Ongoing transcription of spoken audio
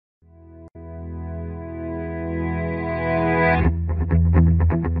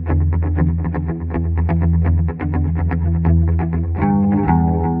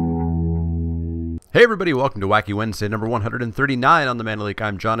Hey everybody, welcome to Wacky Wednesday number 139 on the Leek.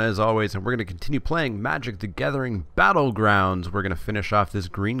 I'm John as always, and we're going to continue playing Magic the Gathering Battlegrounds. We're going to finish off this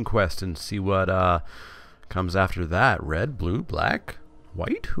green quest and see what comes after that. Red, blue, black,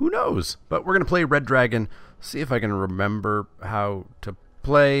 white? Who knows? But we're going to play Red Dragon, see if I can remember how to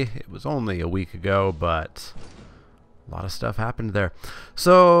play. It was only a week ago, but a lot of stuff happened there.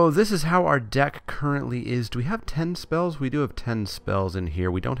 So this is how our deck currently is. Do we have 10 spells? We do have 10 spells in here.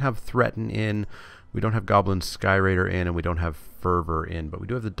 We don't have Threaten in. We don't have Goblin Skyraider in, and we don't have Fervor in, but we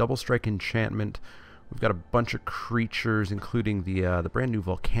do have the Double Strike Enchantment. We've got a bunch of creatures, including the brand new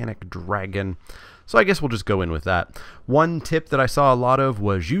Volcanic Dragon. So I guess we'll just go in with that. One tip that I saw a lot of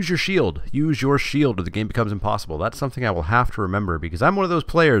was use your shield. Use your shield or the game becomes impossible. That's something I will have to remember because I'm one of those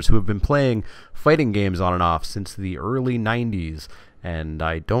players who have been playing fighting games on and off since the early 90s, and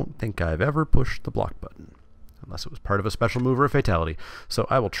I don't think I've ever pushed the block button, unless it was part of a special move or a fatality. So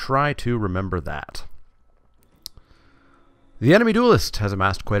I will try to remember that. The enemy duelist has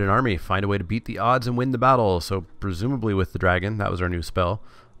amassed quite an army. Find a way to beat the odds and win the battle. So presumably with the dragon, that was our new spell.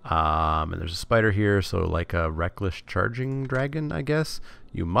 And there's a spider here, so like a reckless charging dragon, I guess.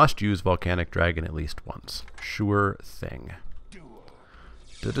 You must use Volcanic Dragon at least once. Sure thing.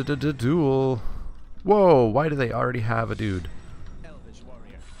 Duel. Whoa, why do they already have a dude?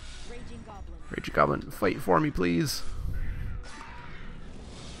 Raging Goblin, fight for me, please.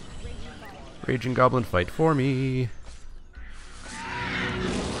 Raging Goblin, fight for me.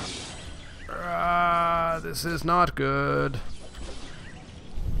 This is not good.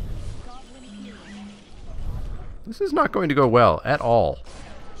 This is not going to go well at all.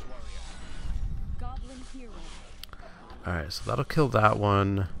 Alright, so that'll kill that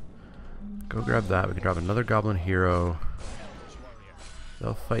one. Go grab that. We can grab another Goblin Hero.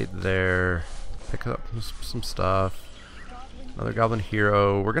 They'll fight there. Pick up some stuff. Another Goblin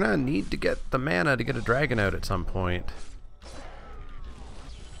Hero. We're gonna need to get the mana to get a dragon out at some point.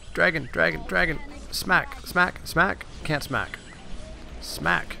 Dragon, dragon, dragon. Smack, smack, smack. Can't smack.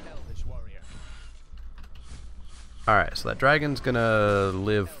 Smack. Alright, so that dragon's gonna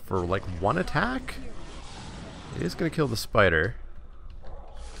live for like one attack. It is gonna kill the spider.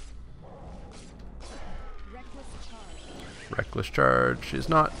 Reckless Charge is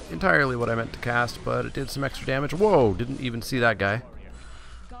not entirely what I meant to cast, but it did some extra damage. Whoa, didn't even see that guy.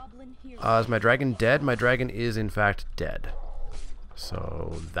 Is my dragon dead? My dragon is in fact dead.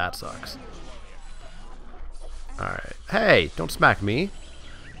 So that sucks. Alright. Hey, don't smack me.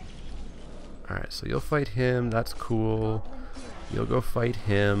 Alright, so you'll fight him. That's cool. You'll go fight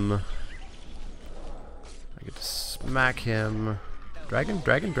him. I get to smack him. Dragon,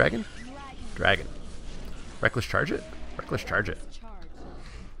 dragon, dragon? Dragon. Reckless Charge it? Reckless Charge it.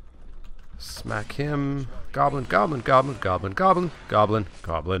 Smack him. Goblin, goblin, goblin, goblin, goblin, goblin,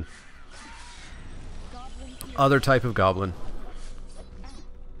 goblin. Other type of goblin.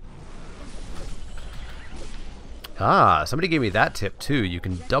 Ah, somebody gave me that tip too. You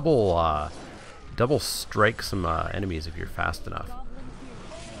can double strike some enemies if you're fast enough.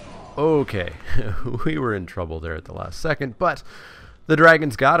 Okay, we were in trouble there at the last second, but the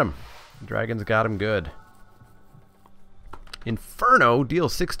dragon's got him. The dragon's got him good. Inferno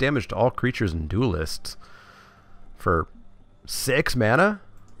deals 6 damage to all creatures and duelists. For 6 mana?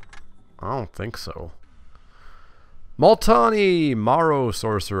 I don't think so. Multani, Morrow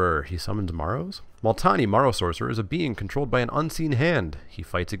Sorcerer. He summons Morrows? Multani, Morrow Sorcerer, is a being controlled by an unseen hand. He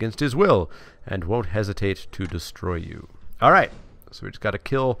fights against his will and won't hesitate to destroy you. Alright, so we just got to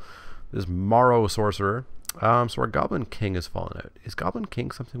kill this Morrow Sorcerer. So our Goblin King has fallen out. Is Goblin King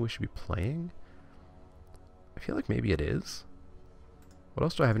something we should be playing? I feel like maybe it is. What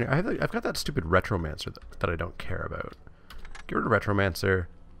else do I have in here? I've got that stupid Retromancer that I don't care about. Get rid of Retromancer.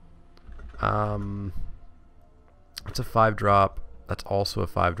 It's a 5-drop. That's also a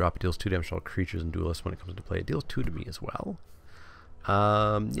 5-drop. It deals 2 damage to all creatures and duelists when it comes into play. It deals 2 to me as well.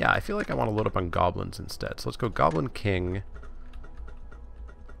 Yeah, I feel like I want to load up on goblins instead. So let's go Goblin King.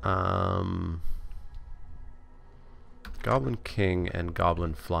 Goblin King and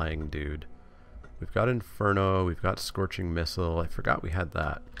Goblin Flying Dude. We've got Inferno, we've got Scorching Missile. I forgot we had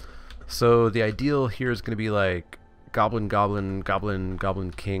that. So the ideal here is going to be like Goblin, Goblin, Goblin,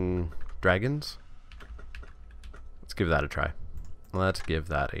 Goblin King dragons. Let's give that a try. Let's give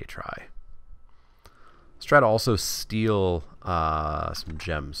that a try. Let's try to also steal some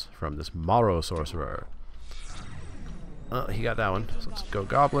gems from this Morrow Sorcerer. He got that one. So let's go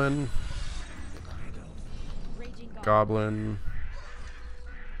Goblin. Goblin.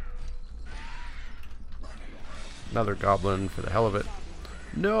 Another Goblin for the hell of it.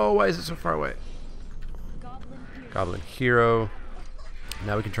 No, why is it so far away? Goblin Hero.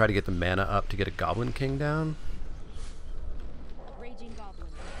 Now we can try to get the mana up to get a Goblin King down. Raging Goblin.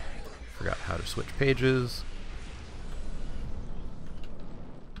 Forgot how to switch pages.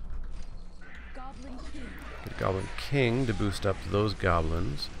 Goblin King. Get a Goblin King to boost up those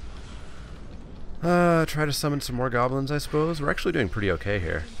goblins. Try to summon some more goblins, I suppose. We're actually doing pretty okay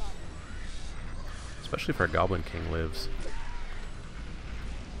here. Especially if our Goblin King lives.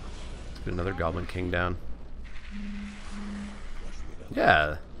 Let's get another Goblin King down.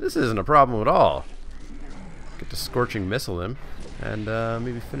 Yeah, this isn't a problem at all. Get to Scorching Missile him, and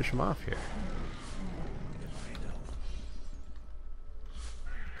maybe finish him off here.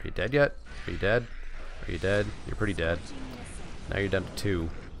 Are you dead yet? Are you dead? Are you dead? You're pretty dead. Now you're down to 2.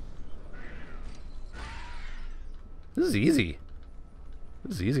 This is easy.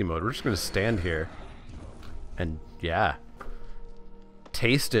 This is easy mode. We're just going to stand here. And, yeah.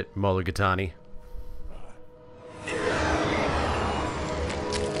 Taste it, Mulligatawny.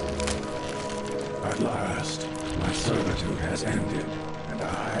 At last, my servitude has ended, and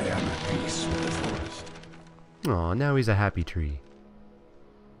I am at peace with the forest. Aw, now he's a happy tree.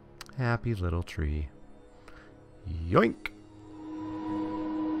 Happy little tree. Yoink!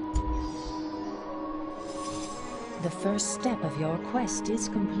 The first step of your quest is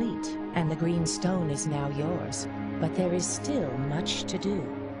complete, and the green stone is now yours. But there is still much to do.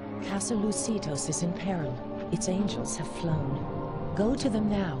 Castle Lucitos is in peril. Its angels have flown. Go to them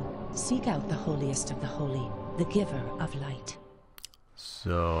now. Seek out the holiest of the holy, the giver of light.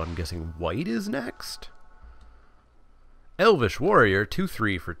 So, I'm guessing white is next? Elvish Warrior,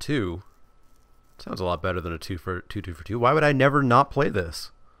 2/3 for 2. Sounds a lot better than a 2 for 2. Why would I never not play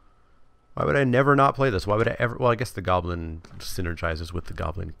this? Why would I never not play this? Why would I ever... Well, I guess the Goblin synergizes with the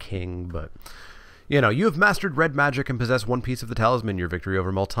Goblin King, but... You know, you have mastered red magic and possess 1 piece of the talisman. Your victory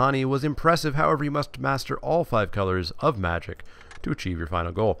over Multani was impressive. However, you must master all 5 colors of magic to achieve your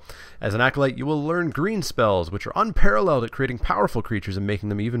final goal. As an acolyte, you will learn green spells, which are unparalleled at creating powerful creatures and making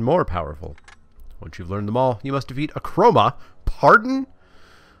them even more powerful. Once you've learned them all, you must defeat a Chroma. Pardon?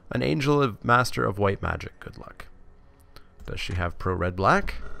 An angel of master of white magic. Good luck. Does she have pro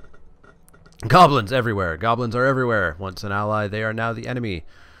red-black? Goblins everywhere. Goblins are everywhere. Once an ally, they are now the enemy.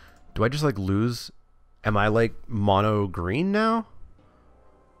 Do I just, like, lose? Am I, like, mono green now?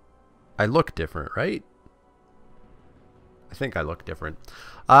 I look different, right? I think I look different.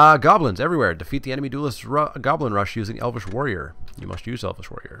 Goblins everywhere. Defeat the enemy duelist Goblin Rush using Elvish Warrior. You must use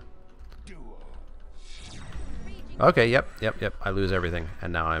Elvish Warrior. Okay, yep. I lose everything.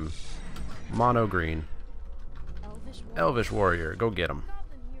 And now I'm mono green. Elvish Warrior. Go get him.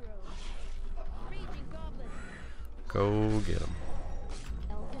 Go get him.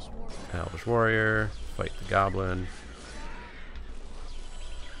 Elvish Warrior. Fight the Goblin.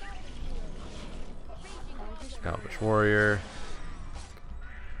 Elvish Warrior.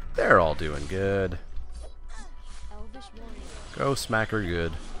 They're all doing good. Go smack her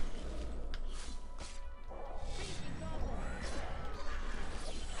good.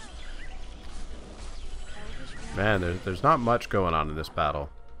 Man, there's not much going on in this battle.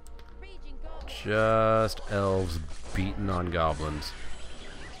 Just elves beating on goblins.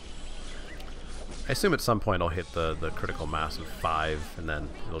 I assume at some point I'll hit the critical mass of 5, and then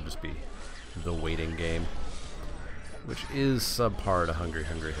it'll just be the waiting game, which is subpar to Hungry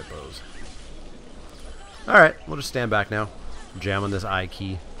Hungry Hippos. Alright, we'll just stand back now. Jam on this I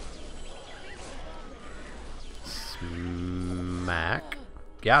key. Smack.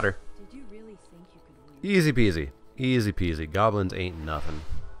 Got her. Easy peasy. Easy peasy. Goblins ain't nothing.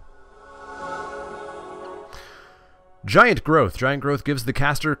 Giant Growth. Giant Growth gives the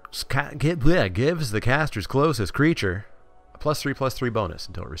caster's closest creature a +3/+3 bonus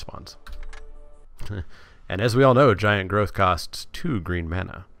until it responds. And as we all know, Giant Growth costs 2 green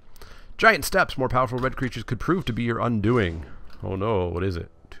mana. Giant Steps. More powerful red creatures could prove to be your undoing. Oh no, what is it?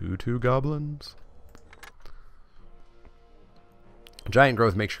 2/2 goblins? Giant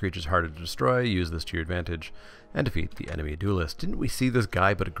Growth makes your creatures harder to destroy. Use this to your advantage and defeat the enemy duelist. Didn't we see this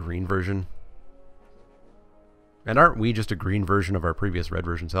guy but a green version? And aren't we just a green version of our previous red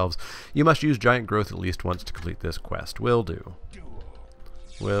version selves? You must use Giant Growth at least once to complete this quest. Will do.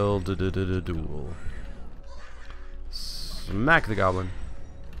 Will duel. Smack the goblin.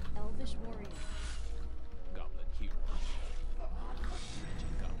 Elvish Warrior. Goblin hero.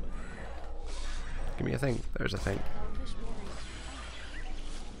 Goblin. Give me a thing. There's a thing. Elvish Warrior.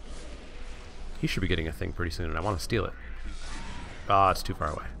 He should be getting a thing pretty soon, and I want to steal it. Ah, it's too far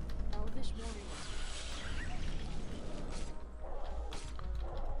away. Elvish Warrior.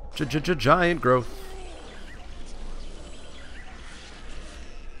 Giant Growth.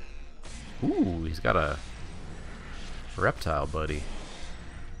 Ooh, he's got a reptile buddy.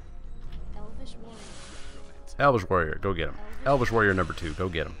 Elvish Warrior, go get him. Elvish Warrior number 2, go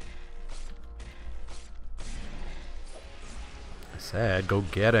get him. I said, go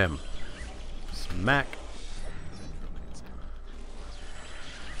get him. Smack.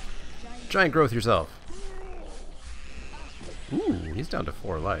 Giant growth yourself. Ooh, he's down to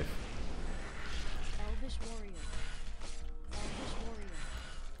 4 life. Elvish warrior. Elvish warrior.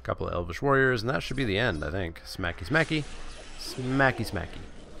 Couple of Elvish Warriors, and that should be the end, I think. Smacky, smacky. Smacky, smacky.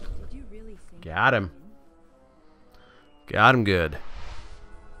 Did you really think Got him. Got him good.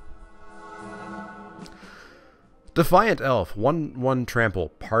 Defiant Elf. 1/1 trample.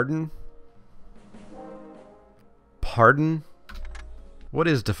 Pardon? Pardon? What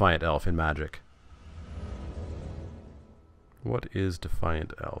is Defiant Elf in Magic? What is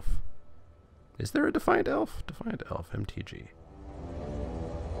Defiant Elf? Is there a Defiant Elf? Defiant Elf, MTG.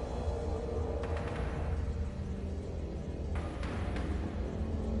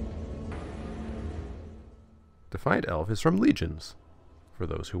 Defiant Elf is from Legions. For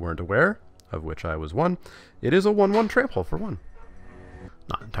those who weren't aware, of which I was one, it is a 1/1 trample for 1.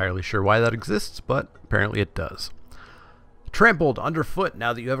 Not entirely sure why that exists, but apparently it does. Trampled underfoot.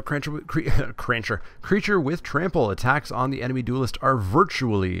 Now that you have a creature with trample, attacks on the enemy duelist are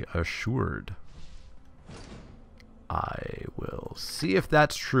virtually assured. I will see if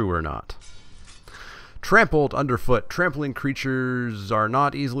that's true or not. Trampled underfoot. Trampling creatures are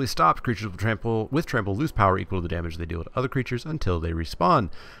not easily stopped. Creatures with trample lose power equal to the damage they deal to other creatures until they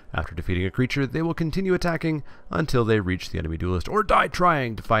respawn. After defeating a creature, they will continue attacking until they reach the enemy duelist or die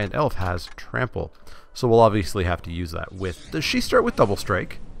trying. Defiant Elf has trample. So we'll obviously have to use that with... Does she start with double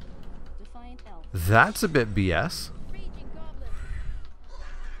strike? Defiant elf. That's a bit BS. Raging goblin.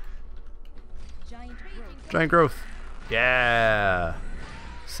 Giant growth. Giant growth. Yeah.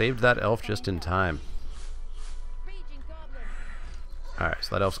 Saved that elf just in time. Raging goblin. Alright,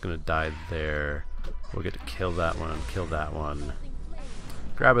 so that elf's going to die there. We'll get to kill that one, kill that one.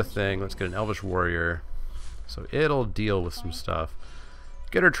 Grab a thing. Let's get an Elvish Warrior. So it'll deal with some stuff.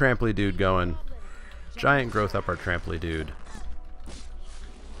 Get our Tramply dude going. Giant growth up our Tramply dude.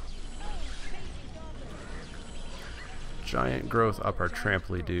 Giant growth up our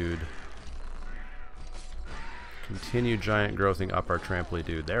Tramply dude. Continue giant growthing up our Tramply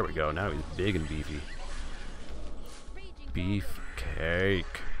dude. There we go. Now he's big and beefy. Beef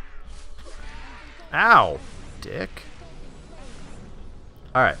cake. Ow! Dick.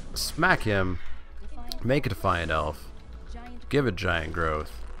 Alright, smack him. Make a Defiant Elf. Give it giant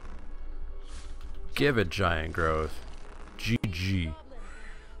growth. Give it giant growth. GG.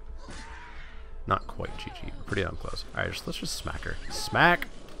 Not quite GG. Pretty damn close. Alright, let's just smack her. Smack!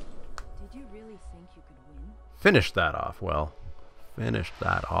 Did you really think you could win? Finish that off well. Finish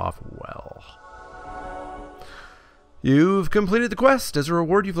that off well. You've completed the quest. As a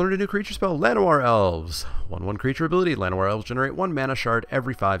reward, you've learned a new creature spell, Llanowar Elves. 1/1 creature ability. Llanowar Elves generate 1 mana shard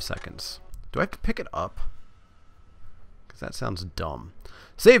every 5 seconds. Do I have to pick it up? Because that sounds dumb.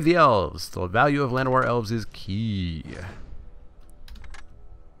 Save the elves. The value of Llanowar Elves is key.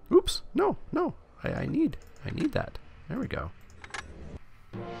 Oops. No, no. I need that. There we go.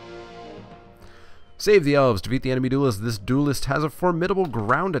 Save the elves. Defeat the enemy duelist. This duelist has a formidable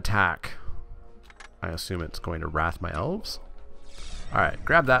ground attack. I assume it's going to wrath my elves. Alright,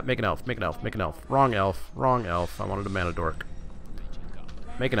 grab that. Make an elf. Make an elf. Make an elf. Wrong elf. Wrong elf. I wanted a mana dork.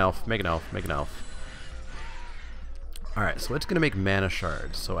 Make an elf. Make an elf. Make an elf. Alright, so it's going to make mana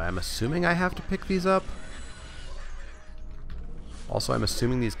shards. So I'm assuming I have to pick these up. Also, I'm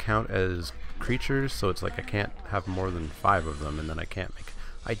assuming these count as creatures, so it's like I can't have more than 5 of them, and then I can't make...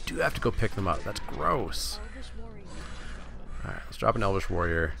 I do have to go pick them up. That's gross. Elvish warrior. Alright, let's drop an Elvish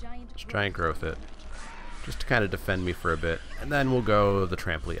Warrior. Let's giant growth it. Just to kind of defend me for a bit. And then we'll go the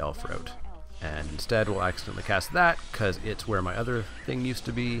Tramply Elf route. And instead we'll accidentally cast that, because it's where my other thing used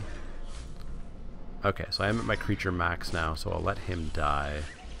to be. Okay, so I am at my creature max now, so I'll let him die.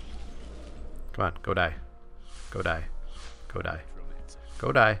 Come on, go die. Go die. Go die.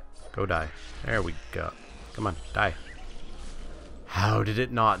 Go die. Go die. There we go. Come on, die. How did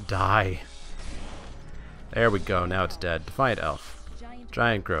it not die? There we go, now it's dead. Defiant Elf.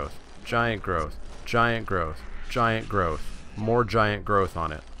 Giant growth. Giant growth. Giant growth. Giant growth. More giant growth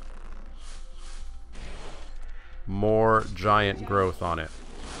on it. More giant growth on it.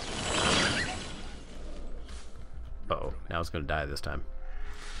 Uh-oh, now it's going to die this time.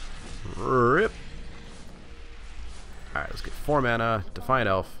 Rip. Alright, let's get 4 mana. Defiant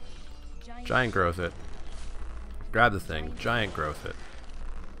Elf. Giant growth it. Grab the thing. Giant growth it.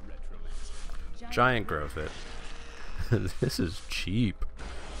 Giant growth it. This is cheap.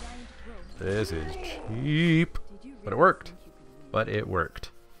 This is cheap. But it worked. But it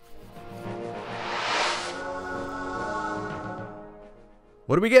worked.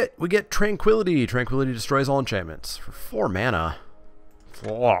 What do we get? We get Tranquility. Tranquility destroys all enchantments for 4 mana.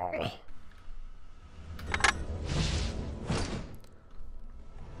 Wow.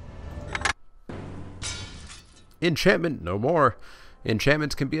 Enchantment, no more.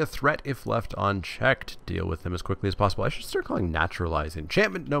 Enchantments can be a threat if left unchecked. Deal with them as quickly as possible. I should start calling Naturalize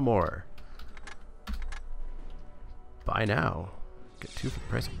enchantment, no more. Buy now. Get 2 for the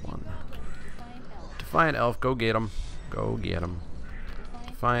price of 1. Defiant Elf, go get him. Go get him.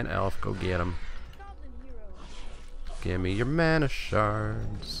 Defiant Elf, go get him. Give me your mana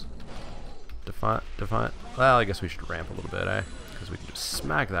shards. Defiant. Well, I guess we should ramp a little bit, eh? Because we can just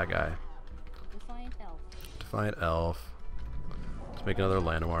smack that guy. Defiant Elf. Let's make another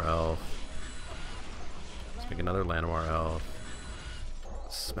Llanowar Elf. Let's make another Llanowar Elf.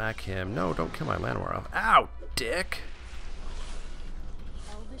 Smack him. No, don't kill my Llanowar Elf. Ow, dick!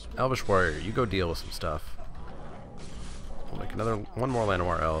 Elvish Warrior, you go deal with some stuff. We'll make one more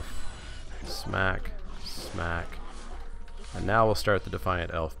Llanowar Elf. Smack, smack. And now we'll start the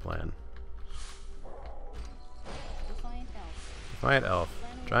Defiant Elf plan. Defiant Elf.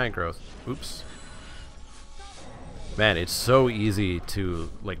 Giant growth. Oops. Man, it's so easy to,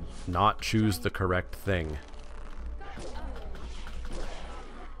 like, not choose the correct thing.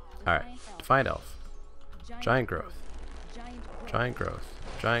 Alright. Defiant Elf. Giant growth. Giant growth.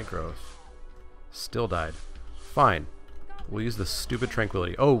 Giant growth. Still died. Fine. We'll use the stupid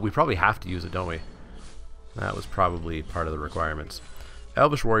Tranquility. Oh, we probably have to use it, don't we? That was probably part of the requirements.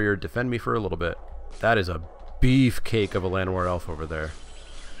 Elvish Warrior, defend me for a little bit. That is a beefcake of a Llanowar Elf over there.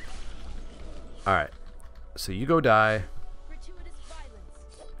 Alright. So you go die.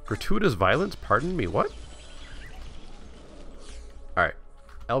 Gratuitous violence? Pardon me, what? Alright.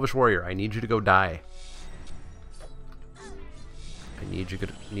 Elvish Warrior, I need you to go die. I need you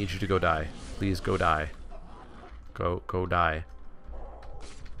to go die. Please go die. Go die.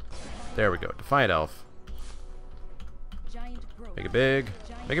 There we go. Defiant Elf. Make it big.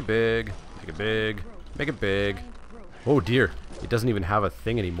 Make it big. Make it big. Make it big. Oh dear. It doesn't even have a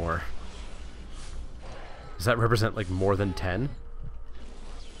thing anymore. Does that represent like more than 10?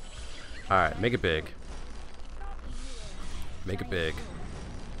 Alright, make it big. Make it big.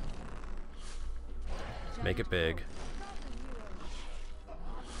 Make it big.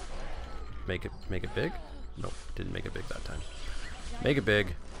 Make it big? Nope, didn't make it big that time. Make it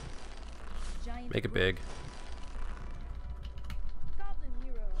big. Make it big.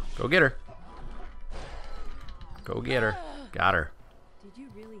 Go get her. Go get her. Got her.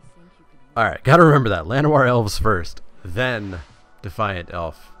 Alright, gotta remember that. Llanowar Elves first, then Defiant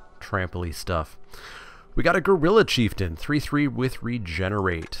Elf. Trampoly stuff. We got a Gorilla Chieftain, 3/3 with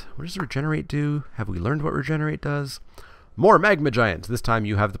Regenerate. What does Regenerate do? Have we learned what Regenerate does? More Magma Giants. This time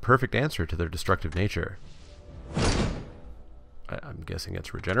you have the perfect answer to their destructive nature. I'm guessing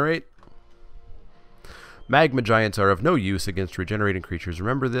it's Regenerate. Magma Giants are of no use against regenerating creatures.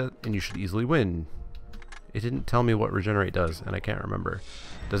 Remember that, and you should easily win. It didn't tell me what Regenerate does, and I can't remember.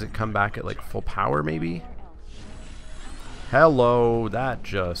 Does it come back at like full power, maybe? Hello, that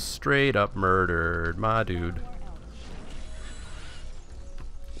just straight up murdered my dude.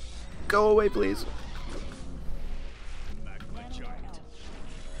 Go away, please.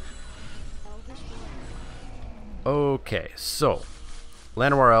 Okay, so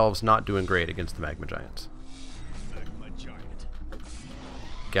Llanowar Elves not doing great against the Magma Giants.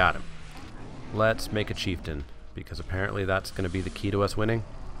 Got him. Let's make a Chieftain, because apparently that's going to be the key to us winning.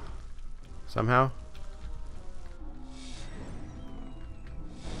 Somehow.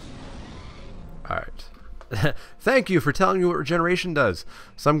 Alright. Thank you for telling me what Regeneration does.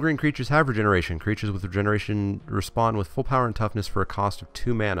 Some green creatures have Regeneration. Creatures with Regeneration respond with full power and toughness for a cost of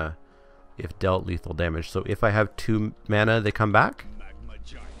 2 mana. If dealt lethal damage. So if I have 2 mana, they come back?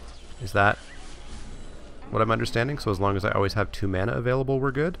 Is that what I'm understanding? So as long as I always have 2 mana available,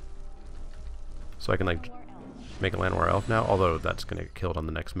 we're good? So I can like make a Llanowar Elf now, although that's gonna get killed on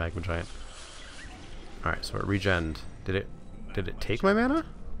the next Magma Giant. Alright, so it regened. Did it take my mana?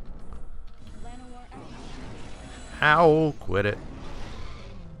 Ow, quit it.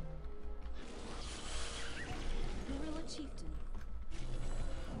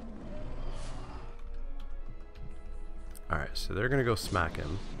 Alright, so they're gonna go smack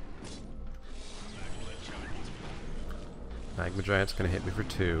him. Magma Giant's gonna hit me for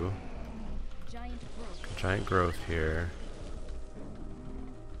 2. Giant growth here.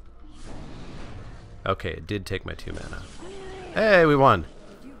 Okay, it did take my 2 mana. Hey, we won!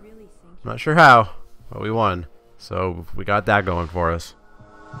 I'm not sure how, but we won. So we got that going for us.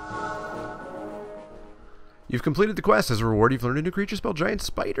 You've completed the quest. As a reward, you've learned a new creature spell, Giant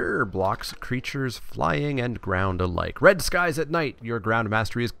Spider. Blocks creatures flying and ground alike. Red skies at night. Your ground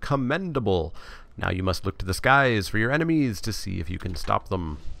mastery is commendable. Now you must look to the skies for your enemies to see if you can stop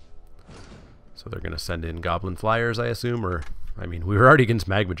them. So they're going to send in goblin flyers, I assume, or, I mean, we were already against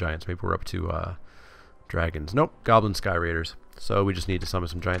magma giants. Maybe we're up to dragons. Nope, goblin sky raiders. So we just need to summon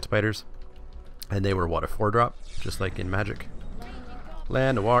some giant spiders. And they were, what, a 4-drop? Just like in Magic.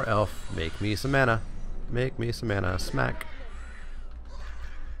 Land, a war elf, make me some mana. Make me some mana. Smack.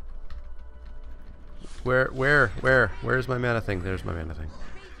 Where's my mana thing? There's my mana thing.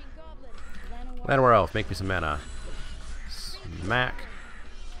 Land, war elf, make me some mana. Smack.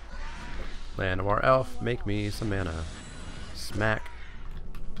 Land, war elf, make me some mana. Smack.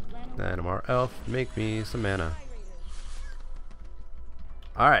 Land, war elf, make me some mana.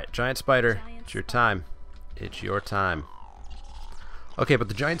 Alright, giant spider, it's your time. It's your time. Okay, but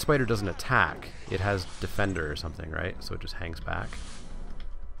the giant spider doesn't attack. It has defender or something, right? So it just hangs back.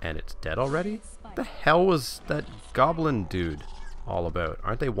 And it's dead already? What the hell was that goblin dude all about?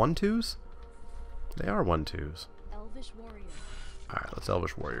 Aren't they 1/2s? They are 1/2s. Elvish warrior. Alright, let's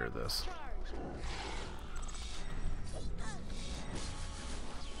Elvish Warrior this.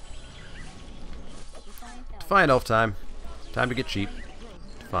 Define elf time. Time to get cheap.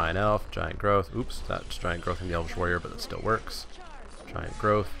 Define elf, giant growth. Oops, that's giant growth in the Elvish Warrior, but it still works. Giant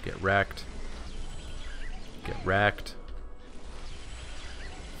growth, get wrecked. Get wrecked.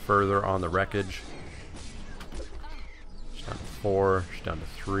 Further on the wreckage. She's down to 4, she's down to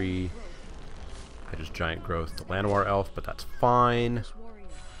 3. I just giant growth the Llanowar elf, but that's fine.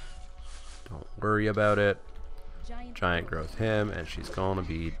 Don't worry about it. Giant growth him, and she's gonna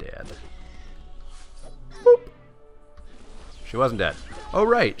be dead. Boop. She wasn't dead. Oh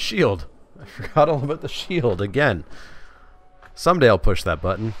right, shield. I forgot all about the shield again. Someday I'll push that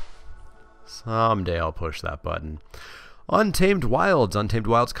button. Someday I'll push that button. Untamed Wilds. Untamed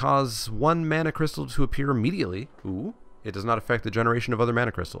Wilds cause 1 mana crystal to appear immediately. Ooh. It does not affect the generation of other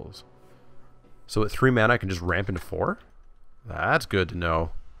mana crystals. So at 3 mana I can just ramp into 4? That's good to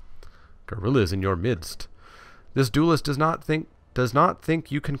know. Gorillas in your midst. This duelist does not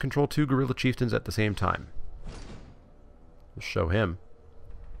think you can control 2 gorilla chieftains at the same time. We'll show him.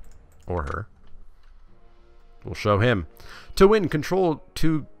 Or her. We'll show him. To win, control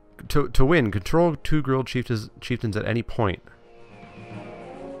 2 gorilla chieftains at any point.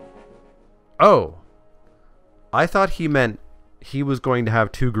 Oh. I thought he meant he was going to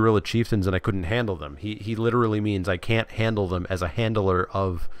have 2 gorilla chieftains and I couldn't handle them. He literally means I can't handle them as a handler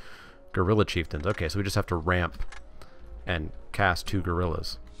of gorilla chieftains. Okay, so we just have to ramp and cast 2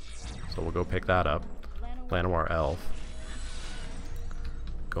 gorillas. So we'll go pick that up. Llanowar elf.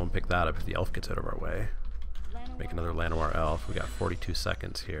 Go and pick that up if the elf gets out of our way. Make another Llanowar elf. We got 42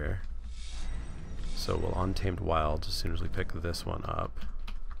 seconds here. So we'll Untamed Wilds as soon as we pick this one up.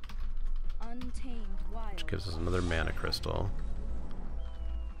 Which gives us another mana crystal.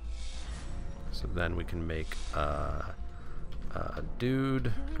 So then we can make a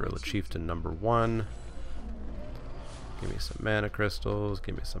dude, Gorilla Chieftain number 1. Give me some mana crystals,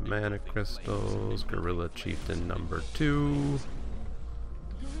 give me some mana crystals. Gorilla Chieftain number 2.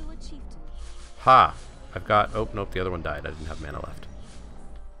 Ha! I've got, oh nope, the other one died. I didn't have mana left.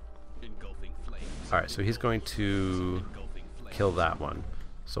 Alright, so he's going to kill that one.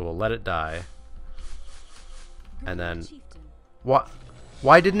 So we'll let it die. And then, what?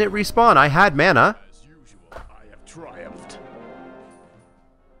 Why didn't it respawn? I had mana. As usual, I have triumphed.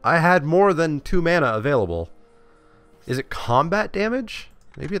 I had more than 2 mana available. Is it combat damage?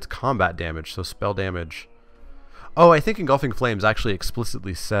 Maybe it's combat damage, so spell damage. Oh, I think Engulfing Flames actually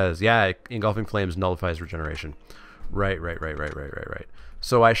explicitly says, yeah, Engulfing Flames nullifies regeneration. Right.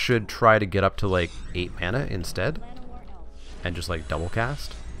 So I should try to get up to like 8 mana instead? And just like double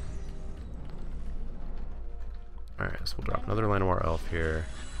cast? Alright, so we'll drop another Llanowar elf here.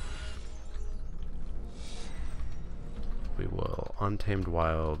 We will Untamed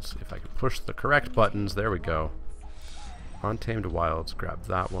Wilds. If I can push the correct buttons, there we go. Untamed Wilds, grab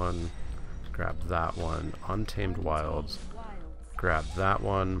that one. Grab that one. Untamed Wilds. Grab that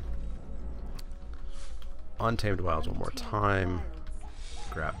one. Untamed Wilds one more time.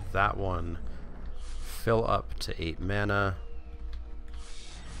 Grab that one. Fill up to 8 mana.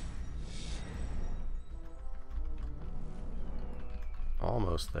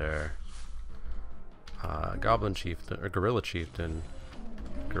 Almost there. Goblin Chieftain, or Gorilla Chieftain.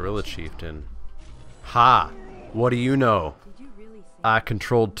 Gorilla Chieftain. Ha! What do you know? I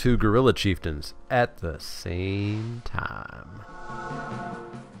controlled 2 Gorilla Chieftains at the same time.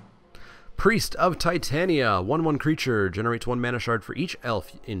 Priest of Titania. 1/1 creature. Generates 1 mana shard for each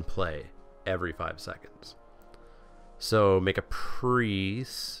elf in play every 5 seconds. So make a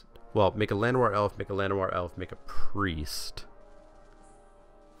priest. Well, make a Llanowar elf, make a Llanowar elf, make a priest.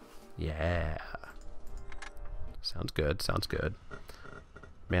 Yeah. Sounds good, sounds good.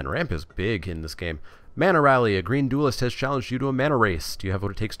 Man, ramp is big in this game. Mana Rally, a green duelist has challenged you to a mana race. Do you have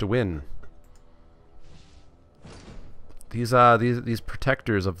what it takes to win? These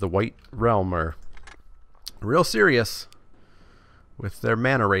protectors of the White Realm are real serious with their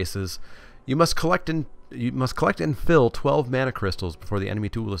mana races. You must collect and fill 12 mana crystals before the enemy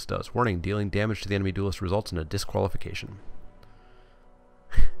duelist does. Warning, dealing damage to the enemy duelist results in a disqualification.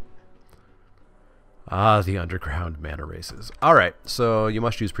 Ah, the underground mana races. Alright, so you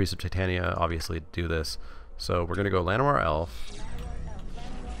must use Priest of Titania, obviously, to do this. So we're going to go Llanowar Elf.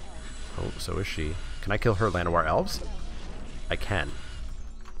 Oh, so is she. Can I kill her Llanowar Elves? I can.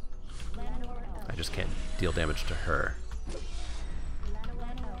 I just can't deal damage to her.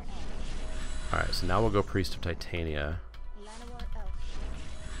 Alright, so now we'll go Priest of Titania.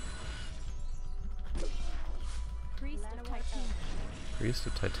 Priest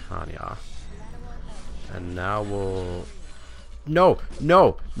of Titania. And now we'll... No!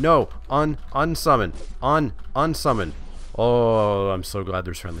 No! No! Unsummon! Unsummon! Oh, I'm so glad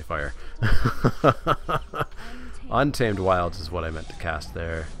there's friendly fire. Untamed Wilds is what I meant to cast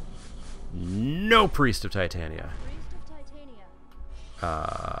there. No Priest of Titania.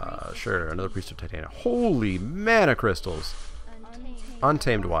 Sure, another Priest of Titania. Holy mana crystals!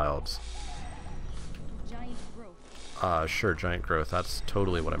 Untamed Wilds. Sure, Giant Growth. That's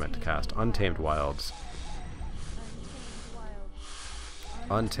totally what I meant to cast. Untamed Wilds.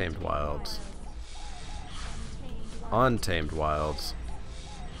 Untamed Wilds. Untamed Wilds.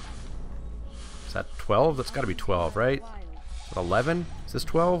 Is that 12? That's gotta be 12, right? 11? Is this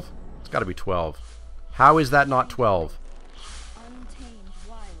 12? It's gotta be 12. How is that not 12?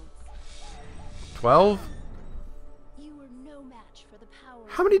 12?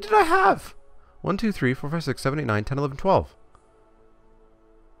 How many did I have? 1, 2, 3, 4, 5, 6, 7, 8, 9, 10, 11, 12.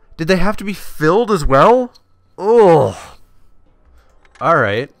 Did they have to be filled as well? Oh.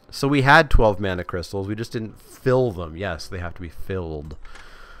 Alright, so we had 12 mana crystals, we just didn't fill them. Yes, they have to be filled.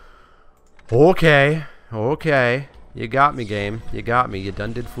 Okay, okay. You got me, game. You got me. You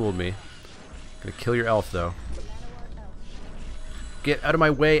done did fool me. Gonna kill your elf, though. Get out of my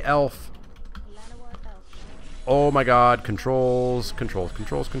way, elf. Oh my god, controls, controls,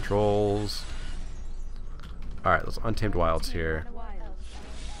 controls, controls. Alright, let's Untamed Wilds here.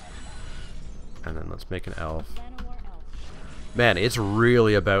 And then let's make an elf. Man, it's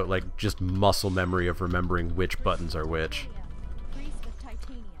really about, like, just muscle memory of remembering which buttons are which.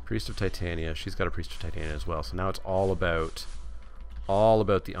 Priest of Titania. She's got a Priest of Titania as well. So now it's all about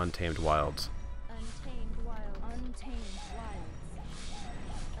the Untamed Wilds.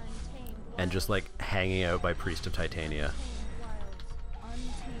 And just, like, hanging out by Priest of Titania.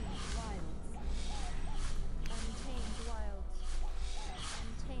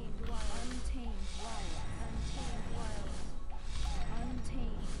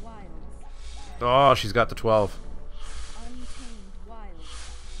 Oh, she's got the 12.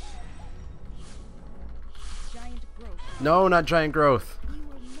 No, not Giant Growth.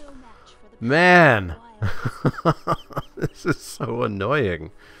 Man. This is so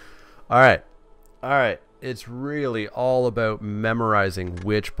annoying. Alright. Alright. It's really all about memorizing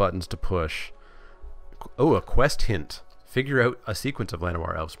which buttons to push. Oh, a quest hint. Figure out a sequence of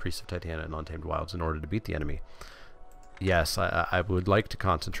Llanowar Elves, Priests of Titania, and Untamed Wilds in order to beat the enemy. Yes, I would like to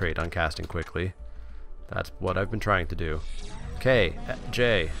concentrate on casting quickly. That's what I've been trying to do. K,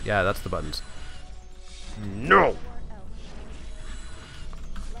 J. Yeah, that's the buttons. No!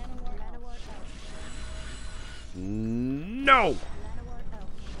 No!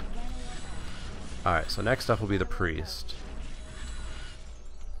 Alright, so next up will be the priest.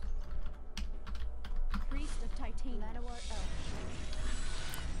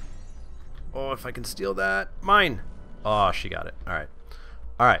 Oh, if I can steal that. Mine! Oh, she got it. Alright.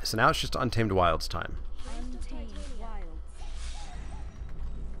 Alright, so now it's just Untamed Wilds time.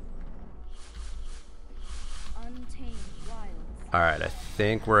 Alright, I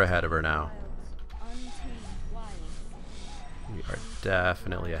think we're ahead of her now. We are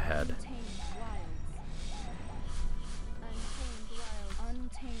definitely ahead.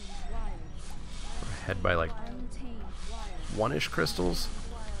 We're ahead by like 1-ish crystals.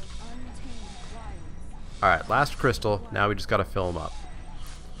 Alright, last crystal. Now we just gotta fill them up.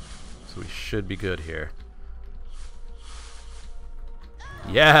 So we should be good here.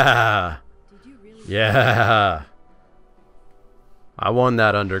 Yeah! Yeah! I won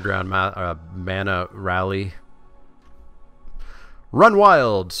that underground mana rally. Run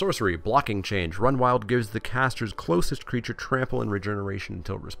Wild, sorcery, blocking change. Run Wild gives the caster's closest creature trample and regeneration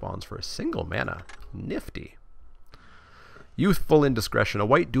until it responds for a single mana. Nifty. Youthful Indiscretion. A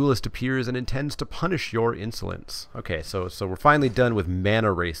white duelist appears and intends to punish your insolence. Okay, so we're finally done with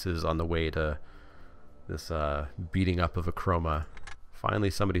mana races on the way to this beating up of a Chroma.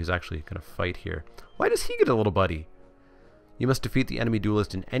 Finally somebody who's actually going to fight here. Why does he get a little buddy? You must defeat the enemy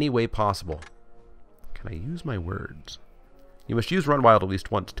duelist in any way possible. Can I use my words? You must use Run Wild at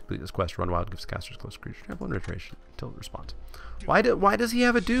least once to complete this quest. Run Wild gives casters close creature trample and regeneration until it responds. Why does he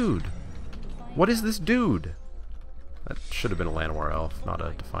have a dude? What is this dude? That should have been a Llanowar Elf, not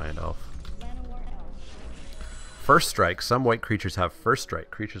a Defiant Elf. First Strike. Some white creatures have First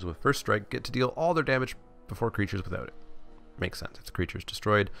Strike. Creatures with First Strike get to deal all their damage before creatures without it. Makes sense. If the creature is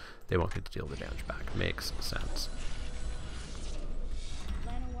destroyed, they won't get to deal the damage back. Makes sense.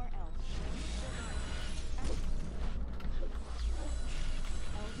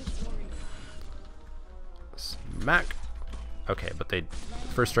 Smack. Okay, but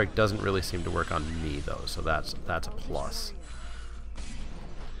First Strike doesn't really seem to work on me though, so that's a plus.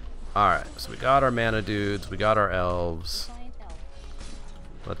 Alright, so we got our mana dudes, we got our elves.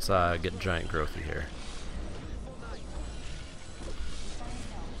 Let's get Giant Growthy here.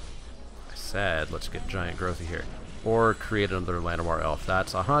 I said let's get Giant Growthy here. Or create another Llanowar Elf.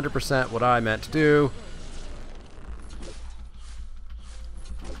 That's 100% what I meant to do.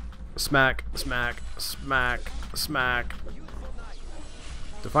 Smack, smack, smack, smack.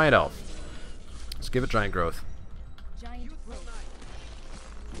 Defiant Elf. Let's give it Giant Growth.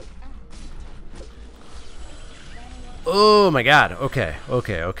 Oh my god. Okay.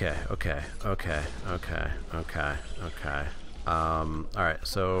 Alright,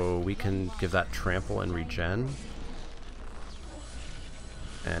 so we can give that trample and regen.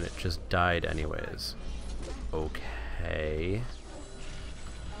 And it just died anyways. Okay.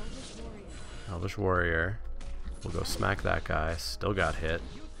 Elvish Warrior. We'll go smack that guy. Still got hit.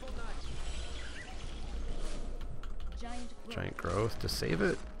 Giant Growth to save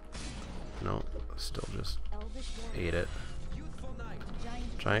it? No, still just ate it.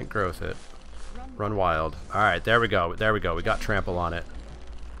 Giant Growth it. Run Wild. Alright, there we go. There we go. We got trample on it.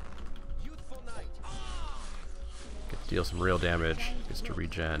 Get to deal some real damage. Gets to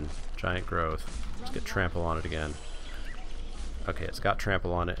regen. Giant Growth. Let's get trample on it again. Okay, it's got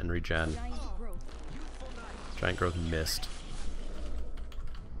trample on it and regen. Giant Growth missed.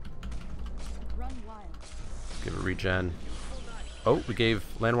 Give it regen. Oh, we gave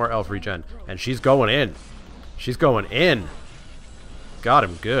Llanowar Elf regen. And she's going in. She's going in. Got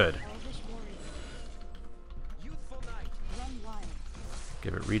him good.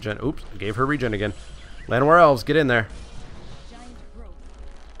 Give it regen. Oops, gave her regen again. Llanowar Elves, get in there.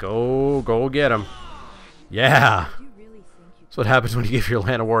 Go get him. Yeah. That's what happens when you give your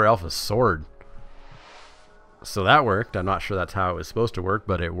Llanowar Elf a sword. So that worked. I'm not sure that's how it was supposed to work,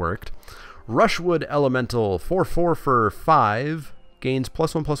 but it worked. Rushwood Elemental, 4/4 for 5, gains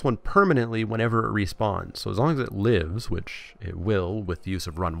 +1/+1 permanently whenever it respawns. So as long as it lives, which it will with the use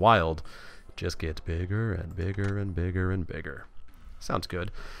of Run Wild, it just gets bigger and bigger and bigger and bigger. Sounds good.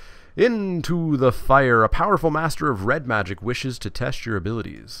 Into the Fire, a powerful master of red magic wishes to test your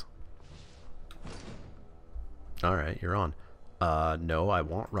abilities. Alright, you're on. No, I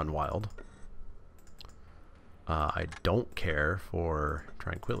won't Run Wild. I don't care for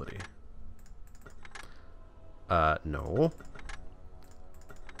Tranquility. No.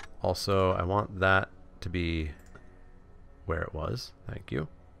 Also, I want that to be where it was. Thank you.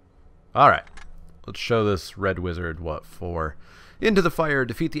 Alright. Let's show this red wizard what for. Into the Fire,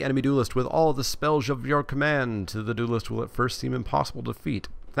 defeat the enemy duelist with all the spells of your command. To the duelist will at first seem impossible to defeat.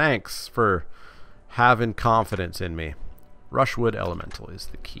 Thanks for having confidence in me. Rushwood Elemental is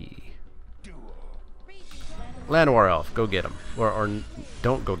the key. Llanowar Elf, go get him. Or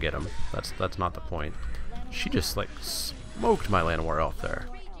don't go get him. That's not the point. She just like smoked my Llanowar Elf there.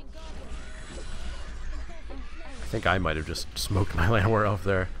 I think I might have just smoked my Llanowar Elf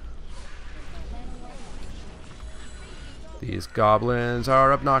there. These goblins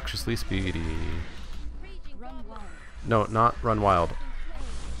are obnoxiously speedy. No, not Run Wild.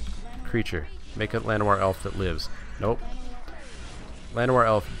 Creature. Make a Llanowar Elf that lives. Nope. Llanowar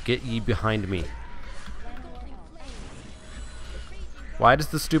Elf, get ye behind me. Why does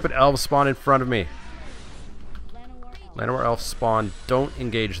the stupid elf spawn in front of me? Llanowar Elf spawn. Don't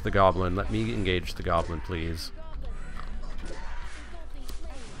engage the goblin. Let me engage the goblin, please.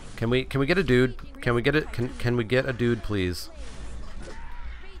 Can we get a dude? Can we get it? Can we get a dude, please?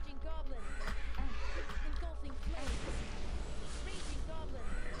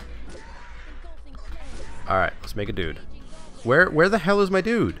 All right, let's make a dude. Where the hell is my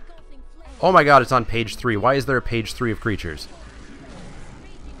dude? Oh my god, it's on page 3. Why is there a page 3 of creatures?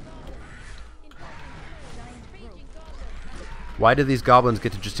 Why do these goblins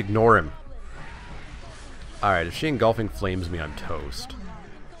get to just ignore him? Alright, if she engulfing flames me, I'm toast.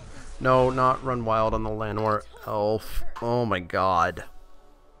 No, not run wild on the Llanowar elf. Oh my god.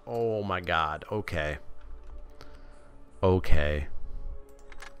 Oh my god. Okay. Okay.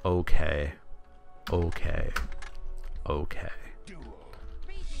 Okay. Okay. Okay.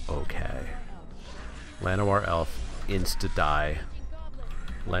 Okay. Llanowar elf insta-die.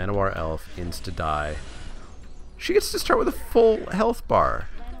 Llanowar elf insta-die. She gets to start with a full health bar.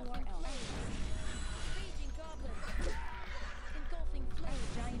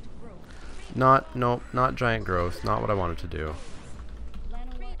 Nope, not giant growth. Not what I wanted to do.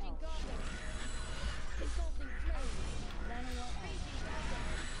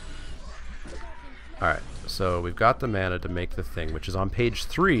 Alright, so we've got the mana to make the thing, which is on page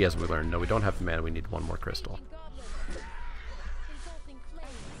 3 as we learned. No, we don't have the mana, we need one more crystal.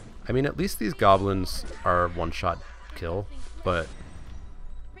 I mean, at least these goblins are one-shot kill, but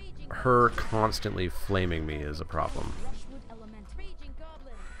her constantly flaming me is a problem.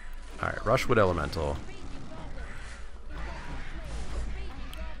 Alright, Rushwood Elemental.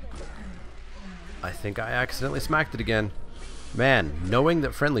 I think I accidentally smacked it again. Man, knowing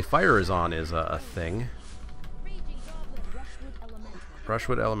that friendly fire is on is a thing.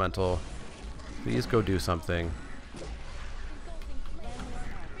 Rushwood Elemental. Please go do something.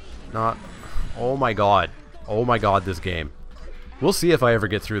 Not... Oh my god. Oh my god, this game. We'll see if I ever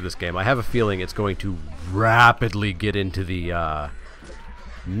get through this game. I have a feeling it's going to rapidly get into the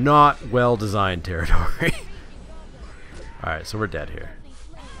not well-designed territory. Alright, so we're dead here.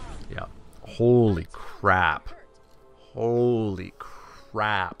 Yeah. Holy crap. Holy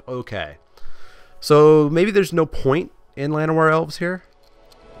crap. Okay. So maybe there's no point in Llanowar Elves here.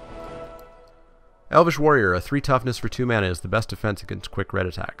 Elvish Warrior, a 3 toughness for 2 mana is the best defense against quick red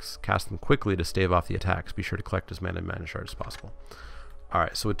attacks. Cast them quickly to stave off the attacks. Be sure to collect as many mana shards as possible.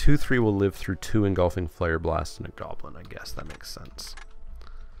 Alright, so a 2/3 will live through 2 engulfing flare blasts and a goblin. I guess that makes sense.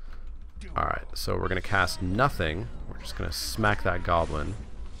 Alright, so we're going to cast nothing. We're just going to smack that goblin.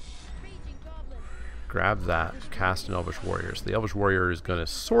 Grab that, cast an Elvish Warrior. So the Elvish Warrior is going to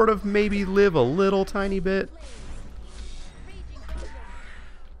sort of maybe live a little tiny bit.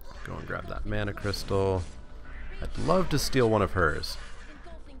 Go and grab that mana crystal. I'd love to steal one of hers.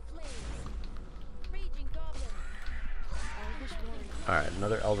 Alright,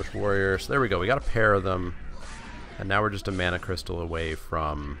 another Elvish Warrior. So there we go. We got a pair of them. And now we're just a mana crystal away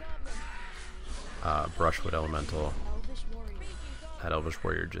from Brushwood Elemental. That Elvish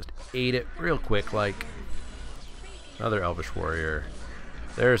Warrior just ate it real quick, like. Another Elvish Warrior.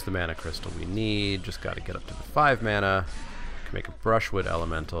 There's the mana crystal we need. Just got to get up to the 5 mana. Can make a Brushwood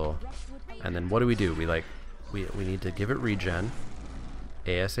Elemental. And then what do? We need to give it regen.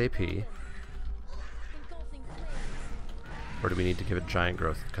 ASAP. Or do we need to give it giant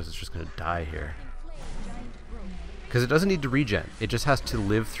growth because it's just going to die here? Because it doesn't need to regen. It just has to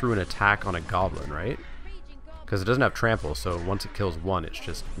live through an attack on a goblin, right? Because it doesn't have trample, so once it kills one, it's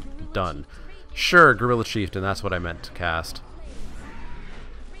just done. Sure, Gorilla Chieftain, that's what I meant to cast.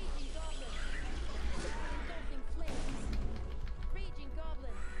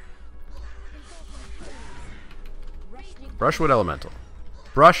 Brushwood Elemental.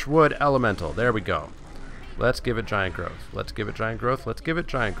 Brushwood Elemental. There we go. Let's give it giant growth. Let's give it giant growth. Let's give it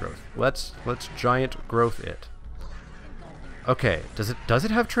giant growth. Let's giant growth it. Okay, does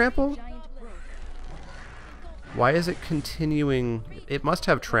it have trample? Why is it continuing? It must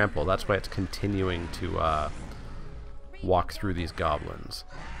have trample. That's why it's continuing to walk through these goblins.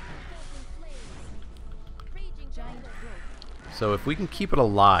 So if we can keep it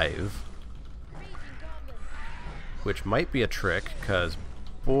alive, which might be a trick, because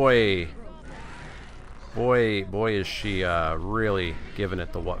boy is she really giving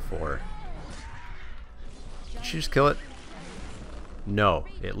it the what for. Did she just kill it? No,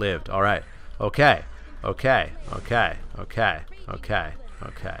 it lived. Alright. Okay. Okay. Okay. Okay. Okay.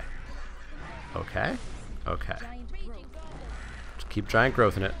 Okay. Okay. Okay. Just keep giant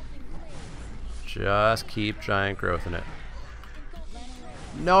growth in it. Just keep giant growth in it.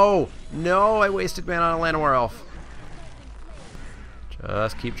 No! No! I wasted mana on a Llanowar Elf.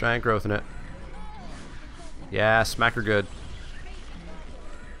 Just keep giant growth in it. Yeah, smack her good.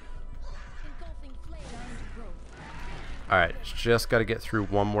 Alright, just got to get through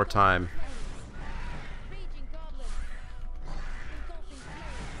one more time.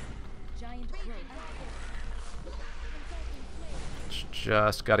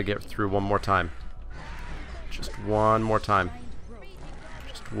 Just got to get through one more time. Just one more time.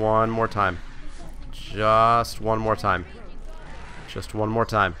 Just one more time. Just one more time. Just one more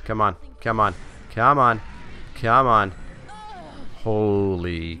time. Come on. Come on. Come on. Come on.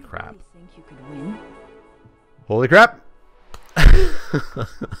 Holy crap. Think you could win? Holy crap.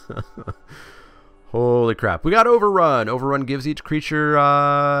 Holy crap. We got Overrun. Overrun gives each creature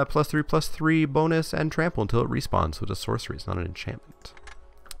 +3/+3 bonus and trample until it respawns. So it's a sorcery. It's not an enchantment.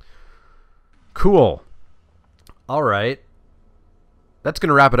 Cool. All right. That's going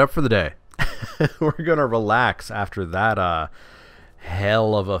to wrap it up for the day. We're going to relax after that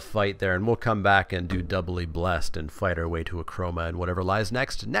hell of a fight there, and we'll come back and do Doubly Blessed and fight our way to a Chroma and whatever lies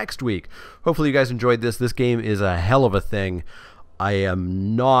next week. Hopefully you guys enjoyed this. This game is a hell of a thing. I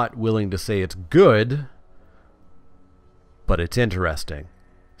am not willing to say it's good, but it's interesting.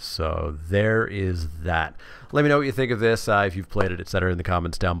 So there is that. Let me know what you think of this, if you've played it, etc. in the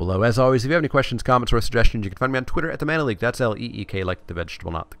comments down below. As always, if you have any questions, comments, or suggestions, you can find me on Twitter at @TheManaLeek. That's L-E-E-K, like the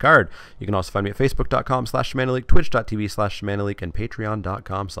vegetable, not the card. You can also find me at Facebook.com/TheManaLeek, Twitch.tv/TheManaLeek, and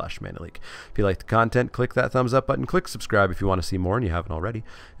Patreon.com/TheManaLeek. If you like the content, click that thumbs up button. Click subscribe if you want to see more and you haven't already.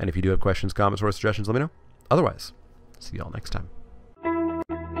 And if you do have questions, comments, or suggestions, let me know. Otherwise, see y'all next time.